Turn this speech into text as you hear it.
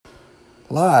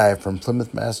Live from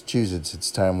Plymouth, Massachusetts,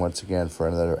 it's time once again for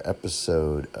another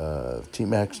episode of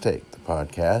TMAC Take, the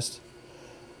podcast,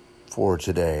 for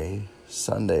today,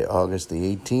 Sunday, August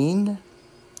the 18th,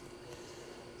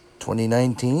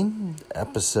 2019,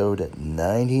 episode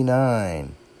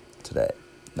 99 today.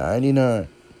 99.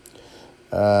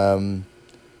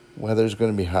 Weather's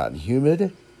going to be hot and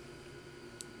humid.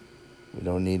 We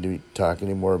don't need to talk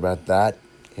anymore about that.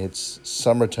 It's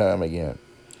summertime again.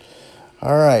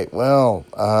 All right, well,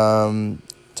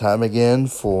 time again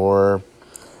for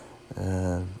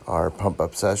our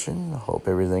pump-up session. Hope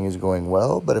everything is going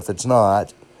well, but if it's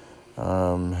not,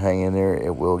 hang in there.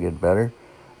 It will get better,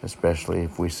 especially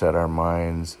if we set our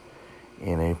minds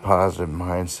in a positive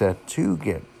mindset to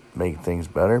make things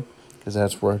better, because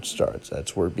that's where it starts.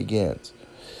 That's where it begins.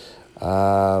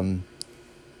 If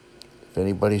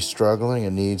anybody's struggling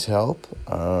and needs help,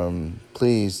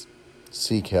 please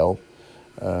seek help.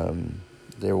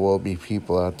 There will be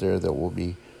people out there that will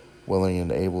be willing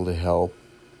and able to help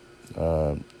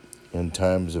in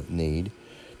times of need.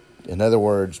 In other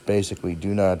words, basically,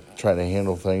 do not try to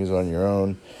handle things on your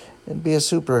own and be a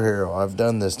superhero. I've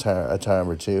done this a time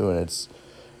or two, and it's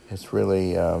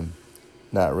really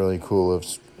not really cool,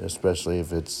 especially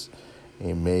if it's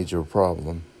a major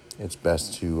problem. It's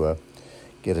best to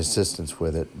get assistance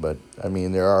with it. But, I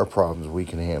mean, there are problems we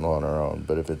can handle on our own.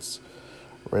 But if it's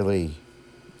really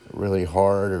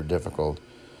hard or difficult,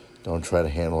 don't try to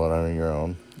handle it on your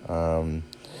own.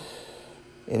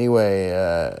 Anyway,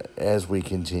 as we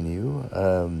continue,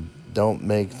 don't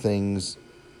make things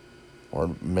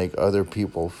or make other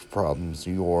people's problems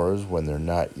yours when they're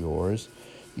not yours.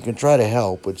 You can try to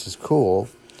help, which is cool,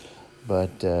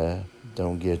 but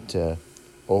don't get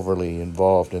overly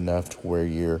involved enough to where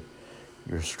you're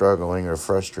struggling or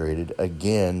frustrated.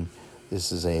 Again,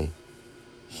 this is a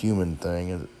human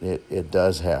thing. It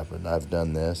does happen. I've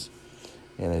done this,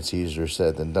 and it's easier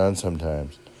said than done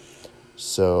sometimes.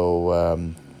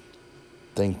 So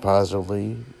think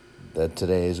positively that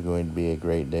today is going to be a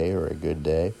great day or a good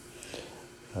day.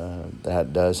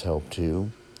 That does help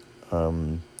too.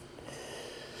 Find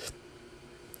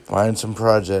some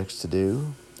projects to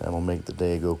do. That'll make the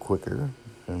day go quicker.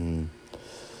 And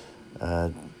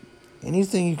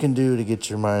anything you can do to get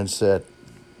your mindset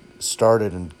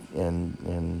started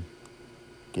and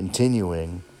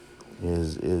continuing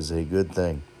is a good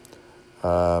thing.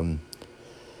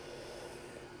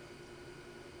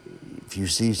 If you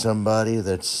see somebody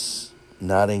that's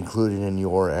not included in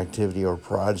your activity or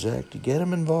project, get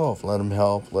them involved. Let them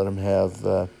help. Let them have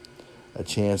a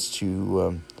chance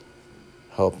to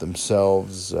help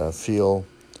themselves feel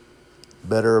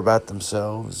better about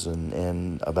themselves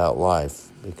and about life,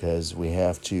 because we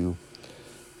have to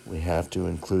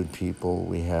include people.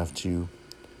 We have to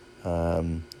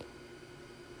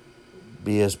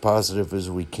be as positive as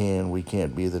we can. We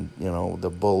can't be the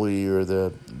bully or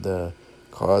the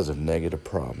cause of negative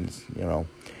problems, And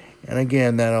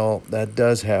again, that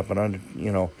does happen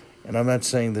and I'm not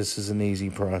saying this is an easy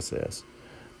process,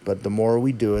 but the more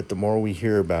we do it, the more we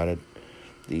hear about it,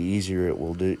 the easier it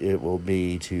will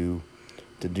be to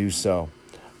do so.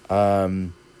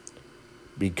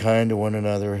 Be kind to one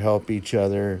another, help each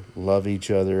other, love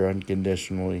each other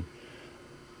unconditionally.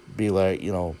 Be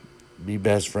be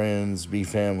best friends, be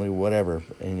family, whatever.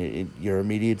 And your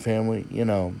immediate family,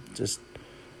 just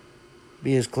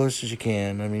be as close as you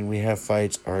can. I mean, we have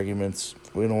fights, arguments.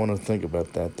 We don't want to think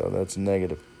about that, though. That's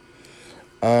negative.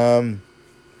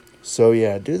 So,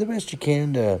 yeah, do the best you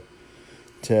can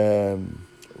to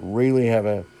really have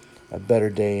a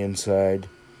better day inside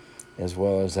as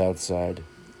well as outside.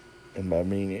 And I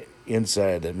mean,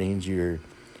 inside, that means your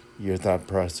thought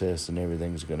process and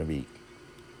everything's going to be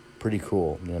pretty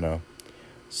cool,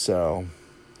 So,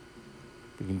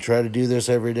 we can try to do this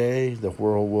every day. The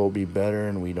world will be better,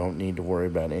 and we don't need to worry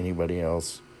about anybody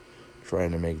else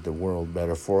trying to make the world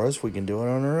better for us. We can do it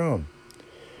on our own.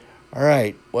 All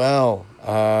right, well,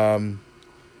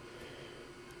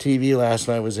 TV last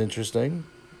night was interesting.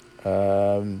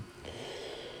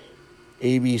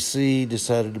 ABC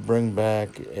decided to bring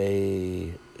back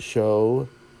a show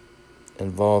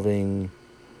involving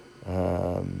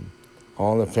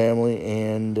All in the Family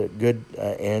and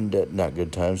not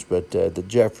Good Times, but the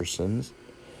Jeffersons.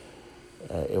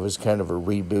 It was kind of a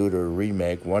reboot or a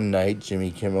remake. One night,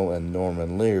 Jimmy Kimmel and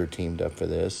Norman Lear teamed up for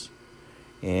this,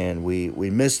 and we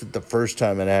missed it the first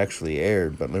time it actually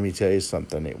aired. But let me tell you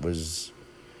something, it was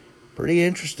pretty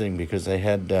interesting because they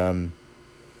had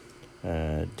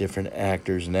different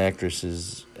actors and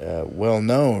actresses,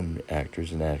 well-known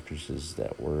actors and actresses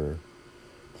that were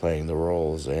playing the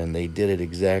roles, and they did it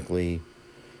exactly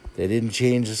They didn't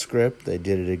change the script. They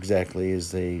did it exactly as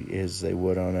they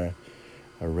would on a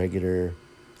regular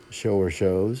show or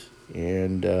shows,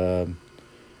 and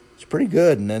it's pretty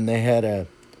good. And then they had a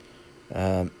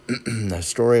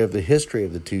story of the history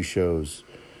of the two shows,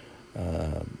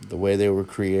 the way they were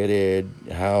created,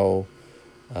 how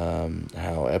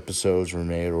episodes were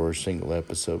made, or a single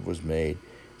episode was made.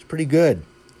 It's pretty good.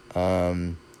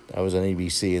 I was on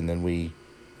ABC, and then we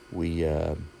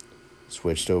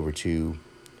switched over to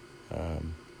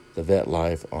the Vet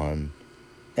Life on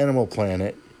Animal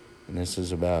Planet, and this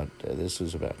was about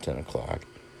 10 o'clock.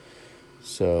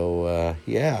 So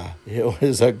yeah, it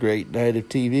was a great night of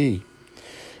TV.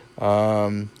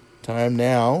 Time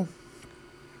now,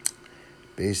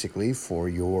 basically, for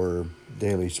your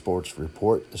daily sports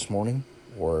report this morning,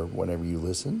 or whenever you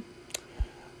listen.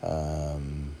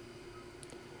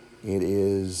 It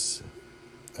is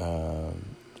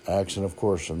action, of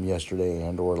course, from yesterday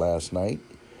and or last night.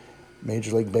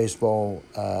 Major League Baseball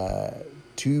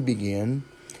to begin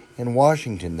in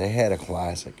Washington. They had a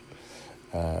classic.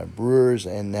 Brewers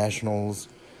and Nationals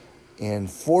in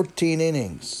 14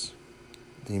 innings.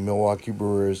 The Milwaukee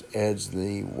Brewers edged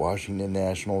the Washington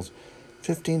Nationals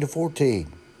 15-14.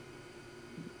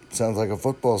 It sounds like a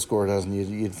football score, doesn't it?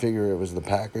 You'd figure it was the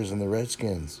Packers and the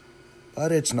Redskins.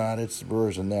 But it's not. It's the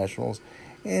Brewers and Nationals,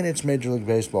 and it's Major League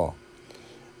Baseball.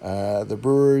 The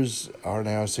Brewers are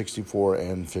now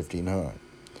 64-59.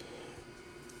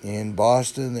 In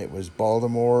Boston, it was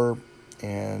Baltimore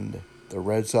and the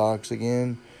Red Sox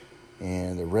again,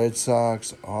 and the Red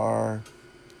Sox are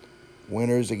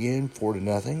winners again,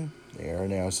 4-0. They are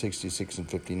now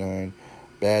 66-59.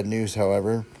 Bad news,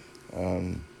 however.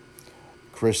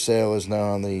 Chris Sale is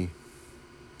now on the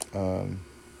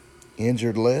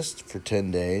injured list for 10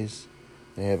 days.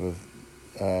 They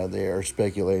are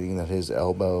speculating that his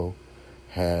elbow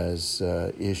has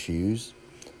issues,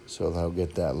 so they'll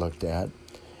get that looked at.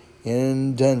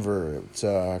 In Denver, it's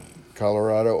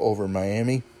Colorado over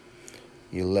Miami,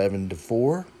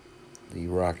 11-4. The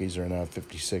Rockies are now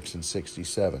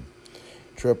 56-67.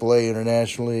 AAA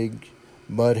International League,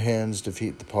 Mud Hens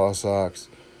defeat the Paw Sox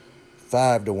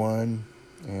 5-1,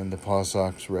 and the Paw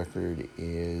Sox record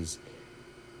is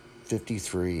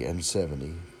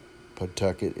 53-70.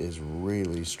 Pawtucket is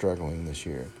really struggling this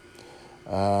year.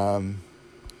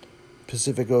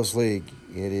 Pacific Coast League,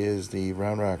 it is the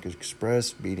Round Rock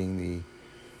Express beating the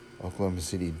Oklahoma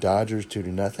City Dodgers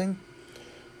 2-0.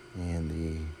 And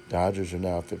the Dodgers are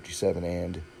now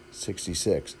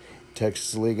 57-66.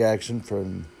 Texas League action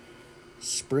from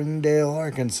Springdale,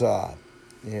 Arkansas.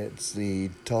 It's the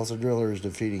Tulsa Drillers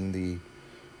defeating the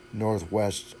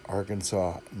Northwest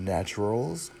Arkansas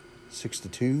Naturals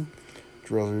 6-2.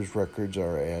 Drillers' records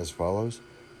are as follows: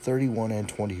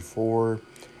 31-24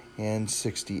 and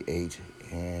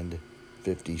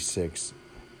 68-56,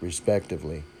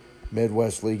 respectively.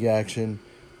 Midwest League action: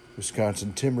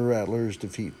 Wisconsin Timber Rattlers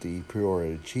defeat the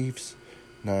Peoria Chiefs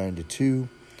 9-2.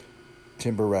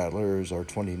 Timber Rattlers are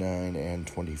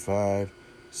 29-25,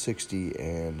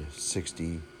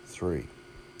 60-63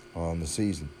 on the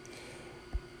season.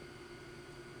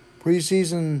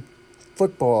 Preseason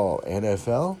football,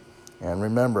 NFL. And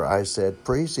remember, I said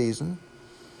preseason,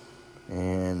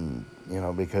 and,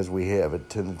 because we have a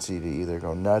tendency to either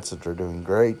go nuts if they're doing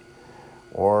great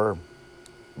or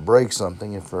break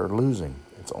something if they're losing.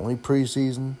 It's only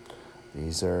preseason.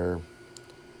 These are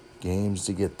games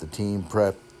to get the team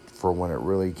prepped for when it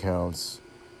really counts,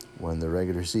 when the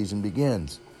regular season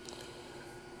begins.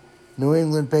 New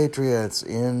England Patriots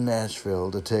in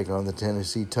Nashville to take on the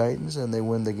Tennessee Titans, and they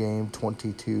win the game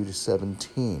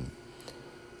 22-17.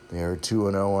 They are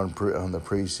 2-0 on the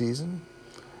preseason,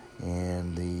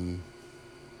 and the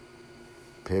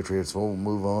Patriots will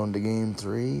move on to Game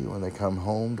 3 when they come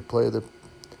home to play the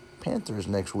Panthers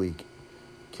next week.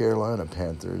 Carolina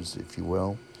Panthers, if you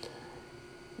will.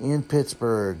 In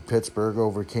Pittsburgh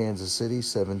over Kansas City,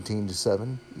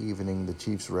 17-7, evening the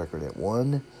Chiefs' record at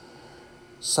 1.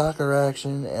 Soccer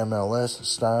action, MLS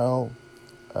style.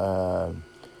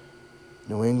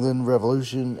 New England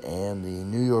Revolution and the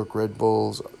New York Red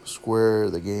Bulls square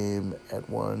the game at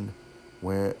one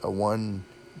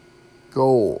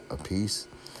goal apiece.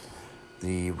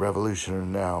 The Revolution are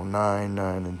now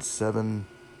 9-7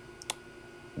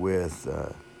 with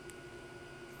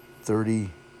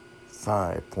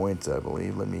 35 points, I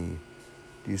believe. Let me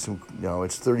do some. No,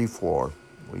 it's 34.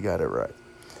 We got it right.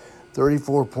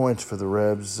 34 points for the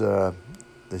Revs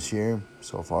this year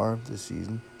so far this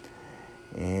season.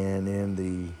 And in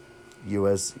the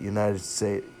United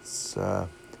States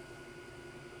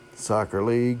Soccer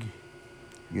League,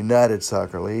 United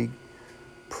Soccer League,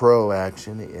 pro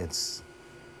action, it's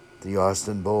The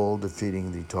Austin Bowl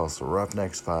defeating the Tulsa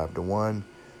Roughnecks 5-1.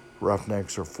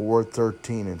 Roughnecks are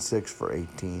 4-13-6 for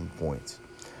 18 points.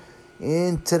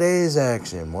 In today's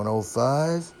action,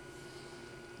 105,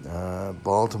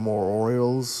 Baltimore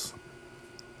Orioles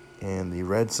and the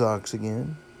Red Sox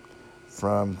again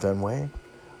from Fenway.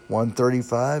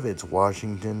 135, it's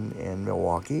Washington and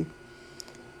Milwaukee.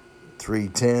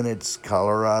 3:10, it's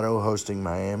Colorado hosting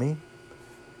Miami.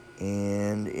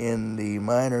 And in the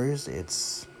minors,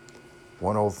 it's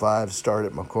 105 start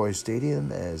at McCoy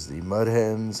Stadium as the Mud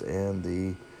Hens and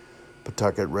the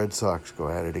Pawtucket Red Sox go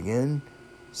at it again.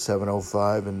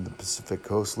 7:05 in the Pacific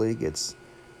Coast League, it's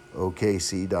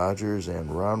OKC Dodgers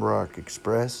and Round Rock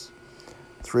Express.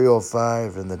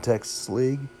 3:05 in the Texas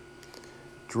League,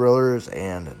 Drillers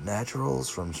and Naturals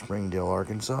from Springdale,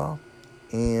 Arkansas.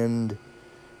 And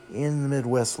in the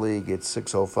Midwest League, it's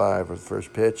 6:05 for the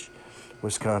first pitch,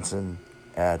 Wisconsin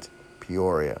at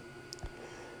Peoria.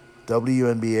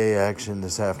 WNBA action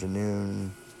this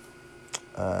afternoon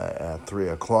at 3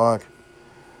 o'clock.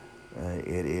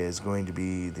 It is going to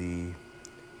be the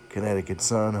Connecticut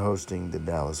Sun hosting the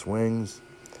Dallas Wings.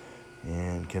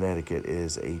 And Connecticut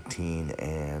is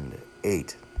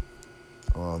 18-8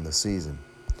 on the season.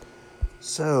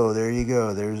 So there you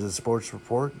go. There's a sports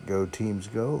report. Go Teams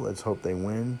go. Let's hope they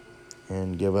win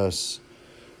and give us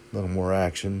a little more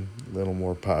action, a little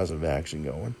more positive action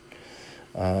going.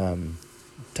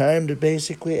 Time to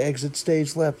basically exit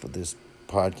stage left with this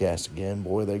podcast again.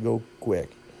 Boy, they go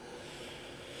quick.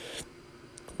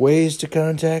 Ways to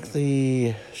contact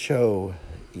the show.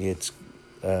 It's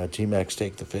TMAC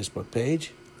Take, the Facebook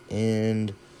page,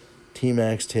 and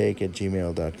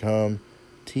tmaxtake@gmail.com,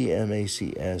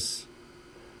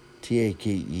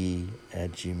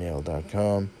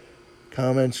 TMACSTAKE@gmail.com.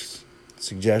 Comments,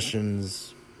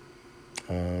 suggestions,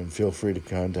 feel free to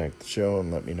contact the show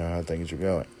and let me know how things are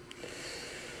going.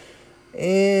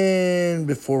 And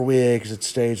before we exit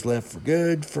stage left for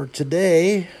good for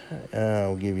today,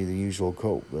 I'll give you the usual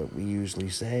quote that we usually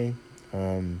say.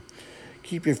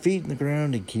 Keep your feet in the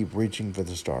ground and keep reaching for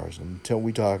the stars. Until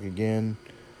we talk again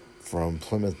from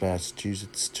Plymouth,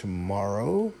 Massachusetts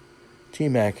tomorrow,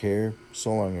 TMAC here.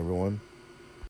 So long, everyone.